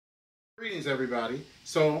Greetings everybody.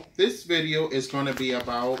 So this video is going to be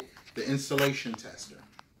about the insulation tester.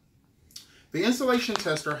 The insulation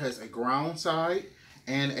tester has a ground side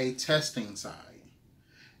and a testing side.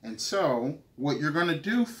 And so what you're going to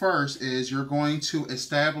do first is you're going to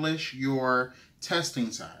establish your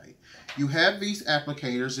testing side. You have these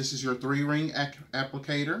applicators. This is your 3-ring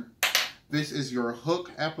applicator. This is your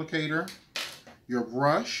hook applicator, your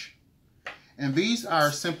brush. And these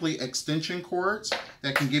are simply extension cords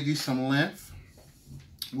that can give you some length.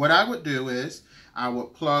 What I would do is I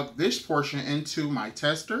would plug this portion into my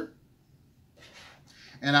tester,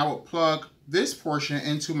 and I would plug this portion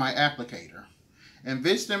into my applicator. In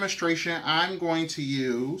this demonstration, I'm going to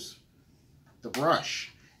use the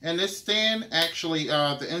brush. And this stand actually,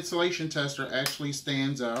 the insulation tester actually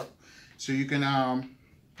stands up, so you can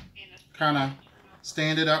kind of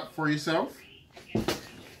stand it up for yourself.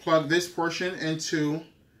 Plug this portion into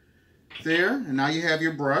there, and now you have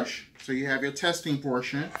your brush. So you have your testing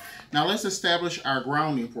portion. Now let's establish our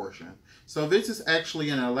grounding portion. So this is actually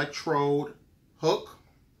an electrode hook.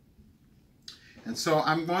 And so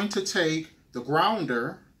I'm going to take the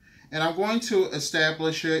grounder and I'm going to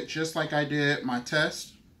establish it just like I did my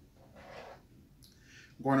test.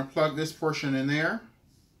 I'm going to plug this portion in there,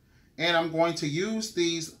 and I'm going to use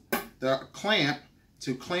the clamp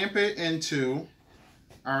to clamp it into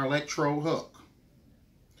our electrode hook.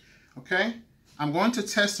 Okay, I'm going to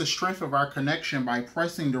test the strength of our connection by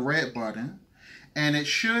pressing the red button, and it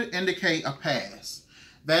should indicate a pass.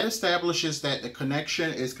 That establishes that the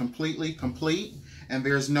connection is completely complete and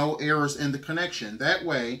there's no errors in the connection. That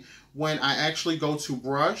way, when I actually go to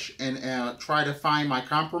brush and try to find my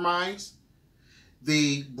compromise,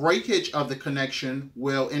 the breakage of the connection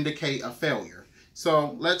will indicate a failure.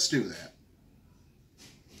 So let's do that.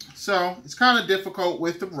 So it's kind of difficult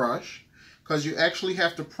with the brush because you actually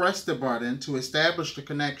have to press the button to establish the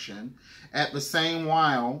connection at the same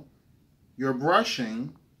while you're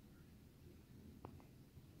brushing.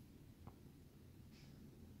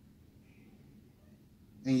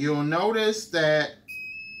 And you'll notice that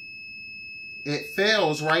it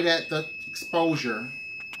fails right at the exposure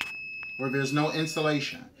where there's no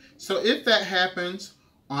insulation. So if that happens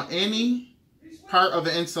on any part of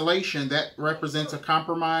the insulation, that represents a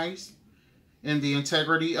compromise in the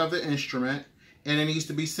integrity of the instrument, and it needs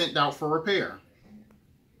to be sent out for repair.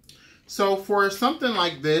 So for something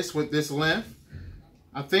like this with this length,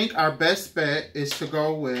 I think our best bet is to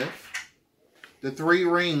go with the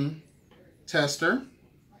 3-ring tester.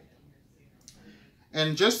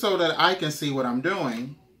 And just so that I can see what I'm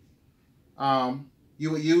doing,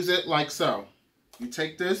 you would use it like so. You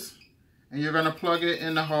take this and you're going to plug it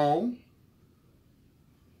in the hole.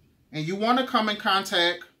 And you want to come in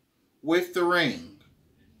contact with the ring.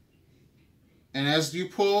 And as you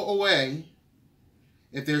pull away,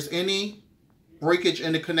 if there's any breakage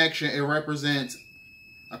in the connection, it represents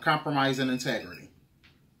a compromise in integrity.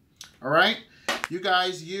 All right? You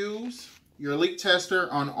guys use your leak tester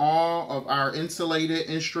on all of our insulated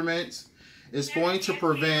instruments. It's going to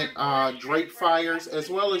prevent drape fires as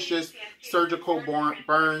well as just surgical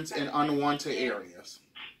burns in unwanted areas.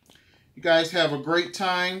 You guys have a great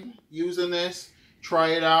time using this. Try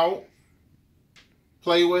it out.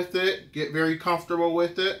 Play with it. Get very comfortable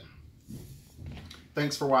with it.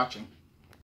 Thanks for watching.